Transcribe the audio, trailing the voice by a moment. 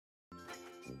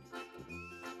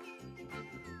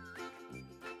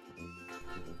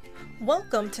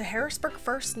Welcome to Harrisburg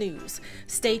First News.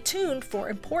 Stay tuned for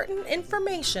important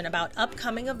information about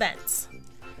upcoming events.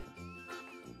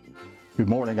 Good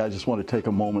morning. I just want to take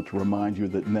a moment to remind you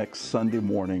that next Sunday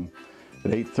morning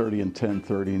at 8:30 and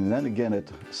 10:30, and then again at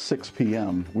 6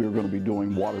 p.m., we're going to be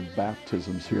doing water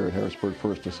baptisms here at Harrisburg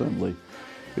First Assembly.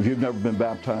 If you've never been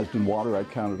baptized in water, I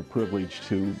count it a privilege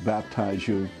to baptize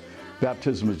you.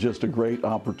 Baptism is just a great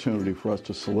opportunity for us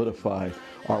to solidify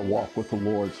our walk with the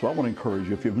Lord. So I want to encourage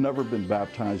you, if you've never been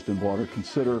baptized in water,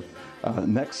 consider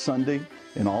next Sunday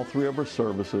in all three of our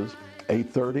services,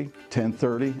 8:30,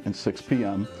 10:30, and 6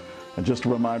 p.m. And just a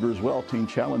reminder as well, Teen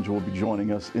Challenge will be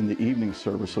joining us in the evening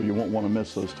service, so you won't want to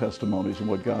miss those testimonies and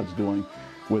what God's doing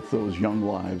with those young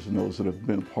lives and those that have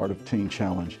been a part of Teen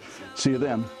Challenge. See you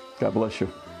then. God bless you.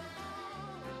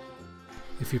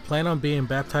 If you plan on being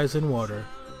baptized in water,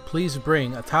 please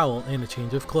bring a towel and a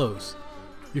change of clothes.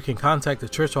 You can contact the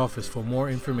church office for more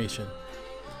information.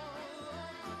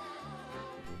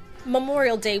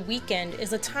 Memorial Day weekend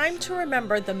is a time to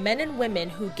remember the men and women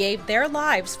who gave their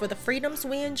lives for the freedoms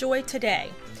we enjoy today.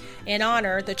 In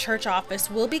honor, the church office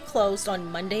will be closed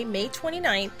on Monday, May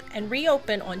 29th and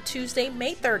reopen on Tuesday,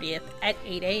 May 30th at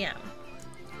 8 a.m.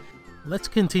 Let's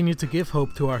continue to give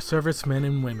hope to our servicemen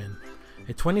and women.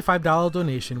 A $25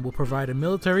 donation will provide a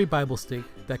military Bible stick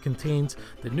that contains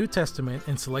the New Testament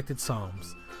and selected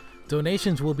Psalms.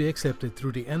 Donations will be accepted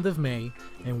through the end of May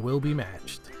and will be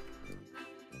matched.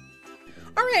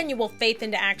 Our annual Faith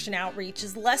into Action outreach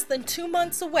is less than 2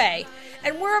 months away,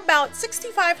 and we're about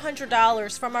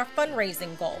 $6,500 from our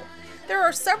fundraising goal. There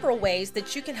are several ways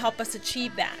that you can help us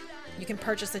achieve that. You can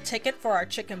purchase a ticket for our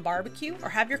chicken barbecue or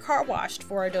have your car washed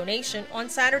for a donation on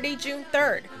Saturday, June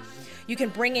 3rd. You can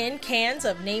bring in cans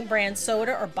of name brand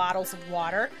soda or bottles of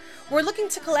water. We're looking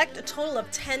to collect a total of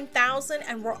 $10,000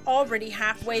 and we're already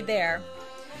halfway there.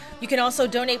 You can also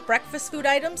donate breakfast food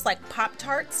items like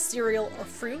Pop-Tarts, cereal, or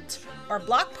fruit, or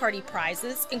block party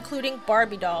prizes including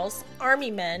Barbie dolls,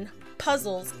 Army men,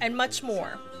 puzzles, and much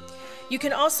more. You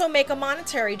can also make a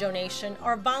monetary donation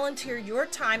or volunteer your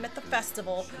time at the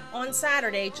festival on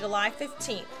Saturday, July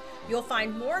 15th. You'll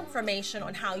find more information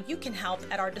on how you can help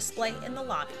at our display in the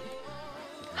lobby.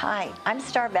 Hi, I'm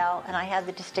Star Bell, and I have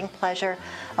the distinct pleasure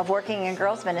of working in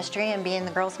girls ministry and being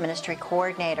the girls ministry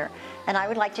coordinator. And I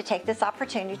would like to take this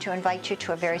opportunity to invite you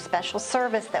to a very special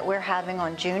service that we're having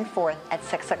on June 4th at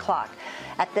 6 o'clock.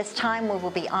 At this time, we will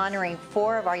be honoring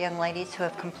 4 of our young ladies who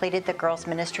have completed the girls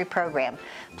ministry program.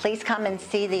 Please come and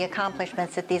see the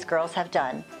accomplishments that these girls have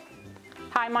done.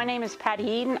 Hi, my name is Patty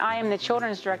Eden. I am the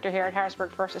Children's Director here at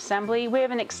Harrisburg First Assembly. We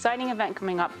have an exciting event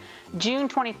coming up June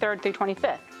 23rd through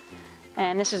 25th.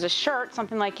 And this is a shirt,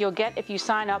 something like you'll get if you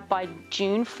sign up by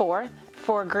June 4th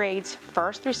for grades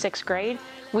 1st through 6th grade.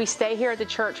 We stay here at the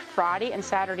church Friday and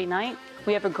Saturday night.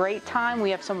 We have a great time. We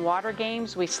have some water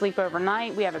games. We sleep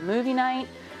overnight. We have a movie night.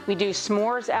 We do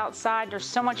s'mores outside. There's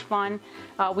so much fun.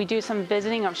 We do some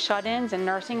visiting of shut-ins and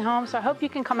nursing homes. So I hope you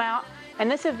can come out. And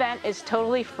this event is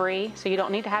totally free, so you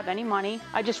don't need to have any money.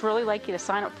 I just really like you to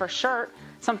sign up for a shirt,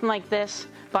 something like this,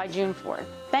 by June 4th.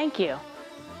 Thank you.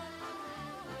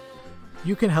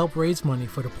 You can help raise money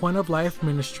for the Point of Life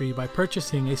Ministry by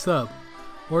purchasing a sub.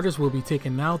 Orders will be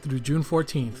taken now through June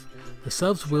 14th. The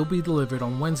subs will be delivered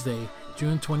on Wednesday,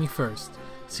 June 21st.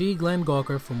 See Glenn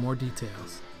Gawker for more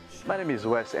details. My name is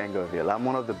Wes Engerville. I'm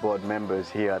one of the board members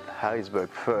here at Harrisburg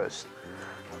First.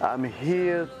 I'm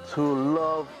here to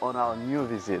love on our new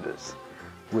visitors.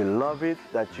 We love it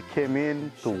that you came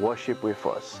in to worship with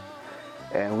us.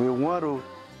 And we want to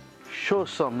show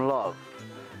some love.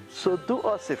 So do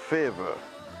us a favor,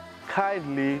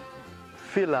 kindly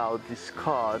fill out this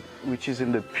card which is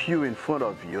in the pew in front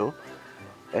of you,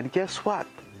 and guess what?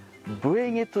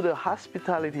 Bring it to the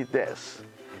hospitality desk,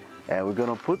 and we're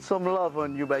going to put some love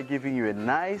on you by giving you a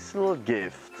nice little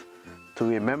gift to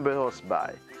remember us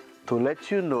by, to let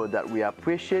you know that we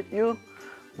appreciate you,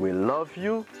 we love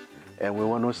you, and we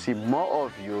want to see more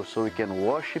of you so we can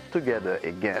worship together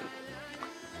again.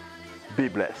 Be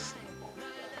blessed.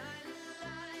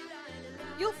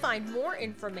 You'll find more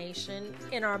information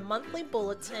in our monthly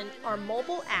bulletin, our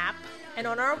mobile app, and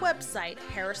on our website,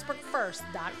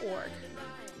 harrisburgfirst.org.